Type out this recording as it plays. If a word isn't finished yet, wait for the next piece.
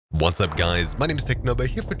What's up guys, my name is Technobo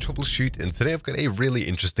here for Troubleshoot, and today I've got a really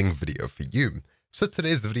interesting video for you. So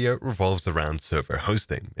today's video revolves around server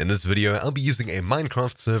hosting. In this video, I'll be using a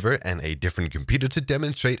Minecraft server and a different computer to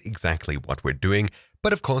demonstrate exactly what we're doing,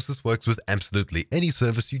 but of course this works with absolutely any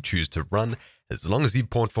service you choose to run. As long as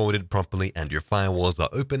you've port forwarded properly and your firewalls are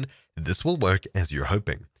open, this will work as you're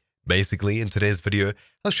hoping. Basically, in today's video,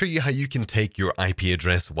 I'll show you how you can take your IP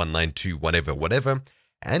address 192 whatever,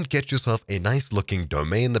 and get yourself a nice looking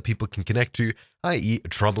domain that people can connect to, i.e.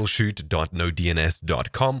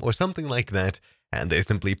 troubleshoot.nodns.com or something like that, and they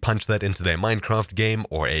simply punch that into their Minecraft game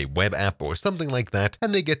or a web app or something like that,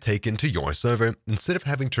 and they get taken to your server instead of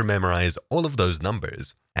having to memorize all of those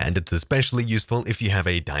numbers. And it's especially useful if you have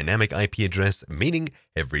a dynamic IP address, meaning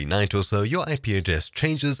every night or so your IP address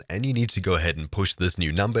changes and you need to go ahead and push this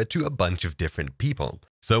new number to a bunch of different people.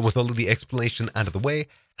 So with all of the explanation out of the way,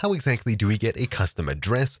 how exactly do we get a custom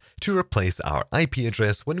address to replace our IP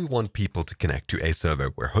address when we want people to connect to a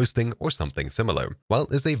server we're hosting or something similar? Well,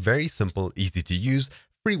 there's a very simple, easy to use,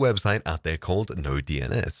 free website out there called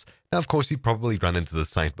NoDNS. Now, of course, you've probably run into the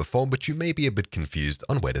site before, but you may be a bit confused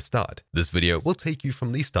on where to start. This video will take you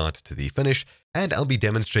from the start to the finish, and I'll be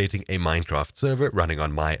demonstrating a Minecraft server running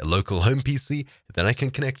on my local home PC that I can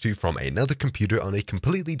connect to from another computer on a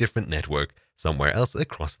completely different network somewhere else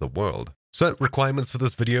across the world. So requirements for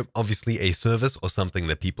this video, obviously a service or something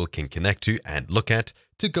that people can connect to and look at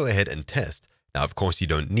to go ahead and test. Now, of course, you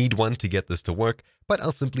don't need one to get this to work, but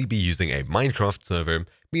I'll simply be using a Minecraft server.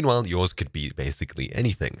 Meanwhile, yours could be basically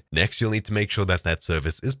anything. Next, you'll need to make sure that that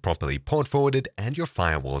service is properly port forwarded and your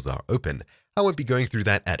firewalls are open. I won't be going through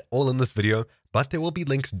that at all in this video, but there will be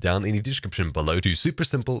links down in the description below to super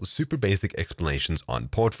simple, super basic explanations on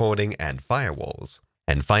port forwarding and firewalls.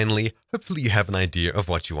 And finally, hopefully you have an idea of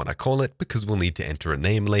what you want to call it, because we'll need to enter a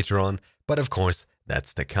name later on, but of course,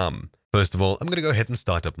 that's to come. First of all, I'm going to go ahead and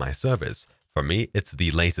start up my servers. For me, it's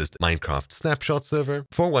the latest Minecraft snapshot server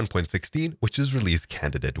for 1.16, which is release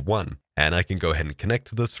candidate 1. And I can go ahead and connect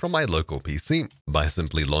to this from my local PC by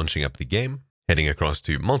simply launching up the game, heading across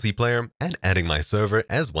to multiplayer, and adding my server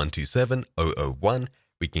as 127.0.0.1.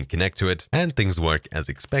 We can connect to it, and things work as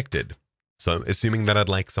expected. So, assuming that I'd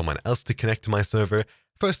like someone else to connect to my server,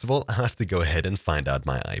 first of all, I have to go ahead and find out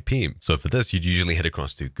my IP. So for this, you'd usually head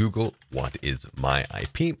across to Google, what is my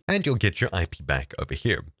IP, and you'll get your IP back over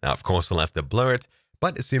here. Now, of course, I'll have to blur it,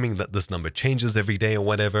 but assuming that this number changes every day or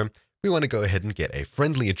whatever, we want to go ahead and get a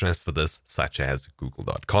friendly address for this, such as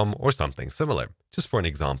google.com or something similar. Just for an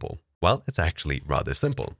example. Well, it's actually rather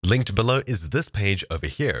simple. Linked below is this page over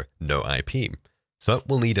here, no IP. So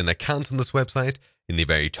we'll need an account on this website. In the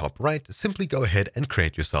very top right, simply go ahead and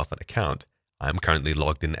create yourself an account. I'm currently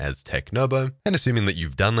logged in as Technobo, and assuming that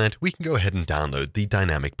you've done that, we can go ahead and download the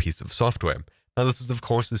dynamic piece of software. Now this is of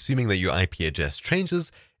course assuming that your IP address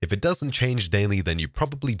changes. If it doesn't change daily, then you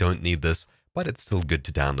probably don't need this, but it's still good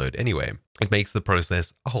to download anyway. It makes the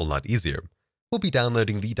process a whole lot easier. We'll be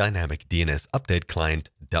downloading the dynamic DNS update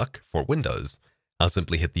client Duck for Windows. I'll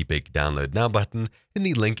simply hit the big download now button in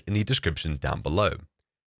the link in the description down below.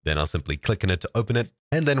 Then I'll simply click on it to open it,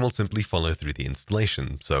 and then we'll simply follow through the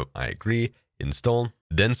installation. So I agree, install,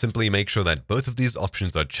 then simply make sure that both of these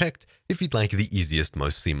options are checked if you'd like the easiest,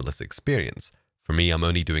 most seamless experience. For me, I'm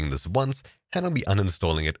only doing this once, and I'll be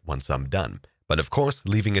uninstalling it once I'm done. But of course,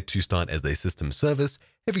 leaving it to start as a system service,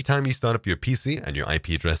 every time you start up your PC and your IP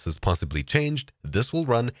address has possibly changed, this will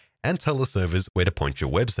run and tell the servers where to point your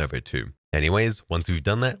web server to. Anyways, once we've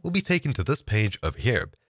done that, we'll be taken to this page over here.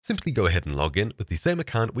 Simply go ahead and log in with the same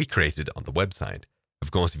account we created on the website. Of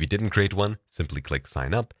course, if you didn't create one, simply click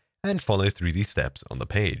sign up and follow through the steps on the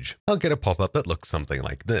page. I'll get a pop-up that looks something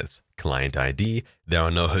like this. Client ID, there are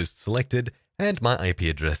no hosts selected, and my IP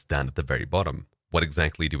address down at the very bottom. What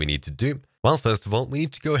exactly do we need to do? Well, first of all, we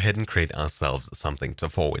need to go ahead and create ourselves something to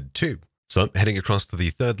forward to. So heading across to the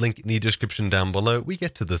third link in the description down below, we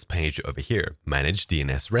get to this page over here, Manage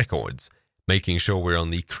DNS Records. Making sure we're on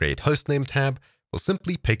the Create Hostname tab, we'll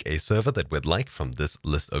simply pick a server that we'd like from this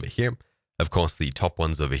list over here. Of course, the top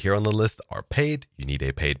ones over here on the list are paid. You need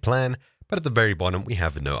a paid plan, but at the very bottom, we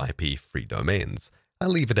have no IP free domains. I'll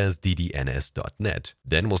leave it as ddns.net.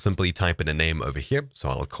 Then we'll simply type in a name over here. So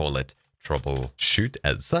I'll call it Troubleshoot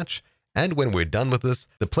as such. And when we're done with this,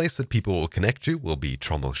 the place that people will connect to will be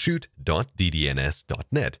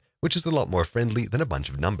troubleshoot.ddns.net, which is a lot more friendly than a bunch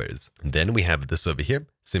of numbers. Then we have this over here.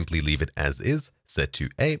 Simply leave it as is, set to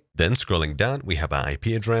A. Then scrolling down, we have our IP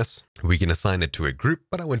address. We can assign it to a group,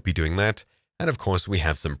 but I won't be doing that. And of course, we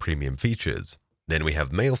have some premium features. Then we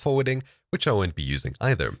have mail forwarding, which I won't be using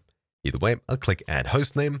either. Either way, I'll click Add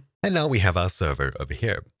Hostname. And now we have our server over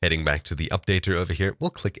here. Heading back to the updater over here,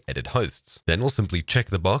 we'll click Edit Hosts. Then we'll simply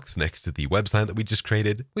check the box next to the website that we just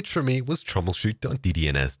created, which for me was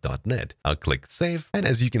troubleshoot.ddns.net. I'll click Save, and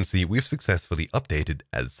as you can see, we've successfully updated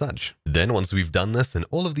as such. Then once we've done this and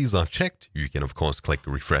all of these are checked, you can of course click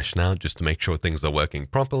Refresh Now just to make sure things are working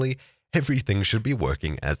properly. Everything should be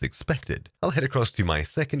working as expected. I'll head across to my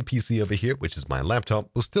second PC over here, which is my laptop.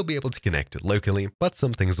 We'll still be able to connect locally, but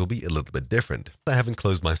some things will be a little bit different. I haven't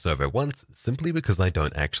closed my server once, simply because I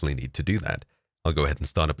don't actually need to do that. I'll go ahead and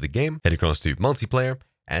start up the game, head across to multiplayer,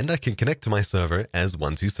 and I can connect to my server as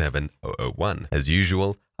 127.0.0.1. As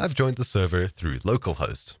usual, I've joined the server through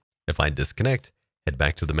localhost. If I disconnect, head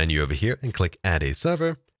back to the menu over here and click Add a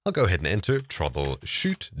Server. I'll go ahead and enter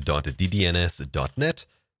troubleshoot.ddns.net,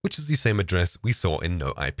 which is the same address we saw in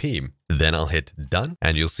no IP. Then I'll hit Done,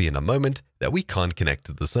 and you'll see in a moment that we can't connect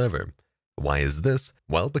to the server. Why is this?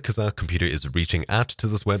 Well, because our computer is reaching out to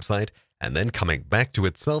this website and then coming back to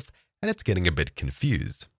itself, and it's getting a bit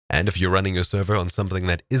confused. And if you're running your server on something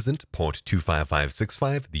that isn't port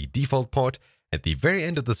 25565, the default port, at the very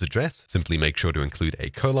end of this address, simply make sure to include a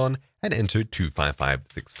colon and enter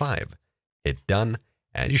 25565. Hit Done,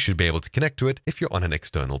 and you should be able to connect to it if you're on an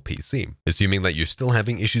external PC. Assuming that you're still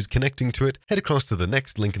having issues connecting to it, head across to the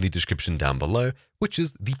next link in the description down below, which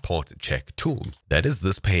is the port check tool. That is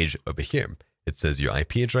this page over here. It says your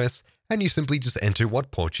IP address, and you simply just enter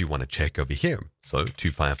what port you want to check over here. So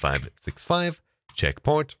 25565, check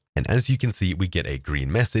port, and as you can see, we get a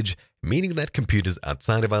green message, meaning that computers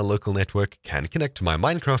outside of our local network can connect to my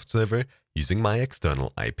Minecraft server using my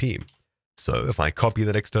external IP. So if I copy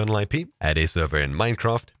that external IP, add a server in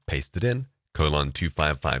Minecraft, paste it in,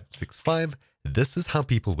 :25565, this is how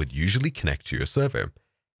people would usually connect to your server.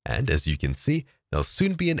 And as you can see, there'll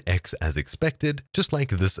soon be an X as expected, just like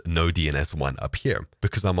this no DNS one up here.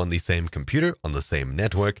 Because I'm on the same computer, on the same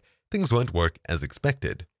network, things won't work as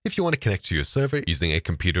expected. If you want to connect to your server using a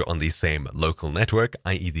computer on the same local network,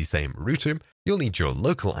 i.e. the same router, you'll need your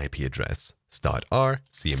local IP address. Start R,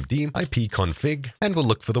 cmd, ipconfig, and we'll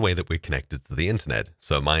look for the way that we're connected to the internet.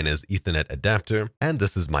 So mine is Ethernet adapter, and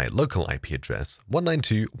this is my local IP address,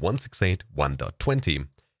 192.168.1.20.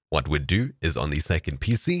 What we'd do is on the second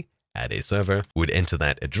PC, add a server, would enter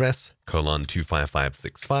that address,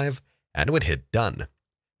 :25565, and would hit Done.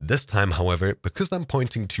 This time, however, because I'm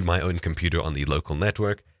pointing to my own computer on the local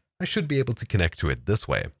network, I should be able to connect to it this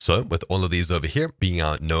way. So with all of these over here being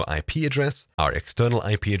our no IP address, our external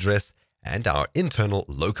IP address, and our internal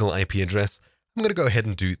local IP address, I'm going to go ahead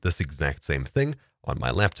and do this exact same thing on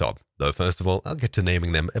my laptop. Though first of all, I'll get to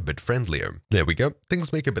naming them a bit friendlier. There we go,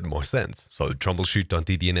 things make a bit more sense. So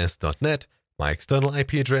troubleshoot.ddns.net, my external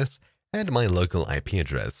IP address, and my local IP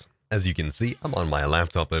address. As you can see, I'm on my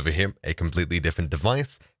laptop over here, a completely different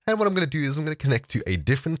device, and what I'm going to do is I'm going to connect to a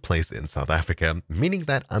different place in South Africa, meaning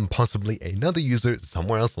that I'm possibly another user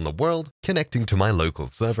somewhere else in the world connecting to my local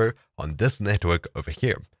server on this network over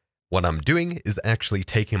here. What I'm doing is actually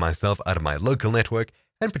taking myself out of my local network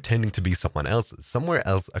and pretending to be someone else somewhere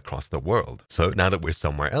else across the world. So now that we're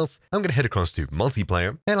somewhere else, I'm going to head across to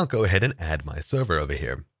multiplayer, and I'll go ahead and add my server over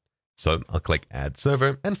here. So I'll click Add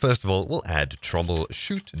Server, and first of all, we'll add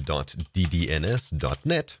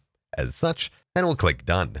troubleshoot.ddns.net as such, and we'll click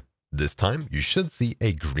Done. This time, you should see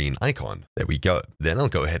a green icon. There we go. Then I'll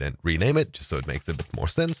go ahead and rename it just so it makes a bit more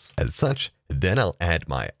sense as such. Then I'll add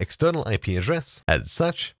my external IP address as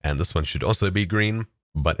such, and this one should also be green,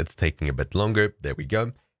 but it's taking a bit longer. There we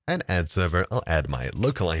go. And add server, I'll add my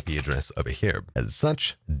local IP address over here as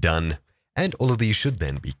such. Done. And all of these should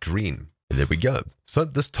then be green. There we go. So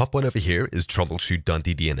this top one over here is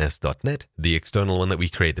troubleshoot.ddns.net, the external one that we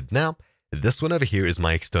created now. This one over here is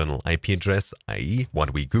my external IP address, i.e.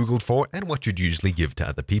 what we Googled for and what you'd usually give to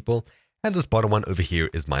other people. And this bottom one over here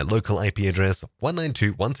is my local IP address,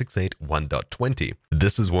 192.168.1.20.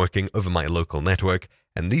 This is working over my local network,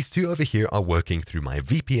 and these two over here are working through my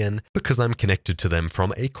VPN because I'm connected to them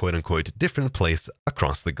from a quote-unquote different place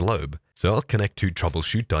across the globe. So I'll connect to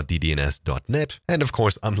troubleshoot.ddns.net, and of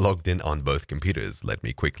course I'm logged in on both computers. Let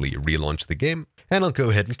me quickly relaunch the game, and I'll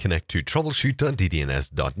go ahead and connect to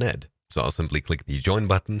troubleshoot.ddns.net. So I'll simply click the join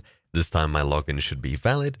button. This time my login should be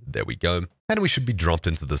valid. There we go. And we should be dropped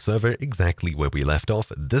into the server exactly where we left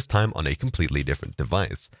off, this time on a completely different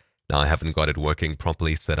device. Now I haven't got it working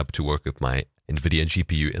properly set up to work with my NVIDIA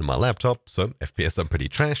GPU in my laptop, so FPS are pretty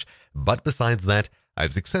trash. But besides that,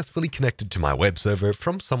 I've successfully connected to my web server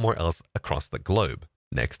from somewhere else across the globe.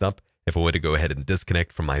 Next up, if I were to go ahead and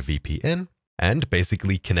disconnect from my VPN, and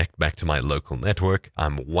basically connect back to my local network,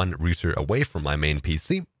 I'm one router away from my main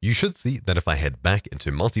PC, you should see that if I head back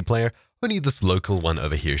into multiplayer, only this local one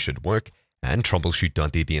over here should work, and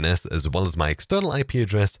troubleshoot.ddns as well as my external IP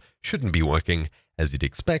address shouldn't be working as you'd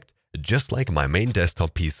expect, just like my main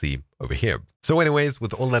desktop PC over here. So anyways,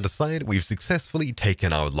 with all that aside, we've successfully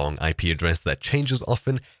taken our long IP address that changes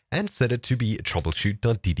often and set it to be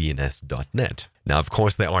troubleshoot.ddns.net. Now, of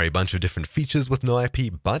course, there are a bunch of different features with no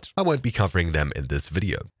IP, but I won't be covering them in this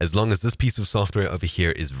video. As long as this piece of software over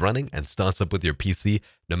here is running and starts up with your PC,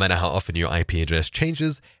 no matter how often your IP address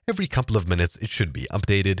changes, every couple of minutes it should be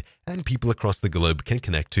updated, and people across the globe can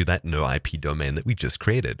connect to that no IP domain that we just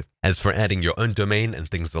created. As for adding your own domain and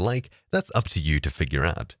things alike, that's up to you to figure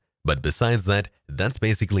out. But besides that, that's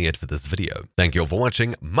basically it for this video. Thank you all for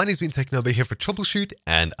watching. My name's been Technobo here for Troubleshoot,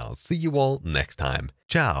 and I'll see you all next time.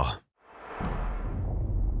 Ciao!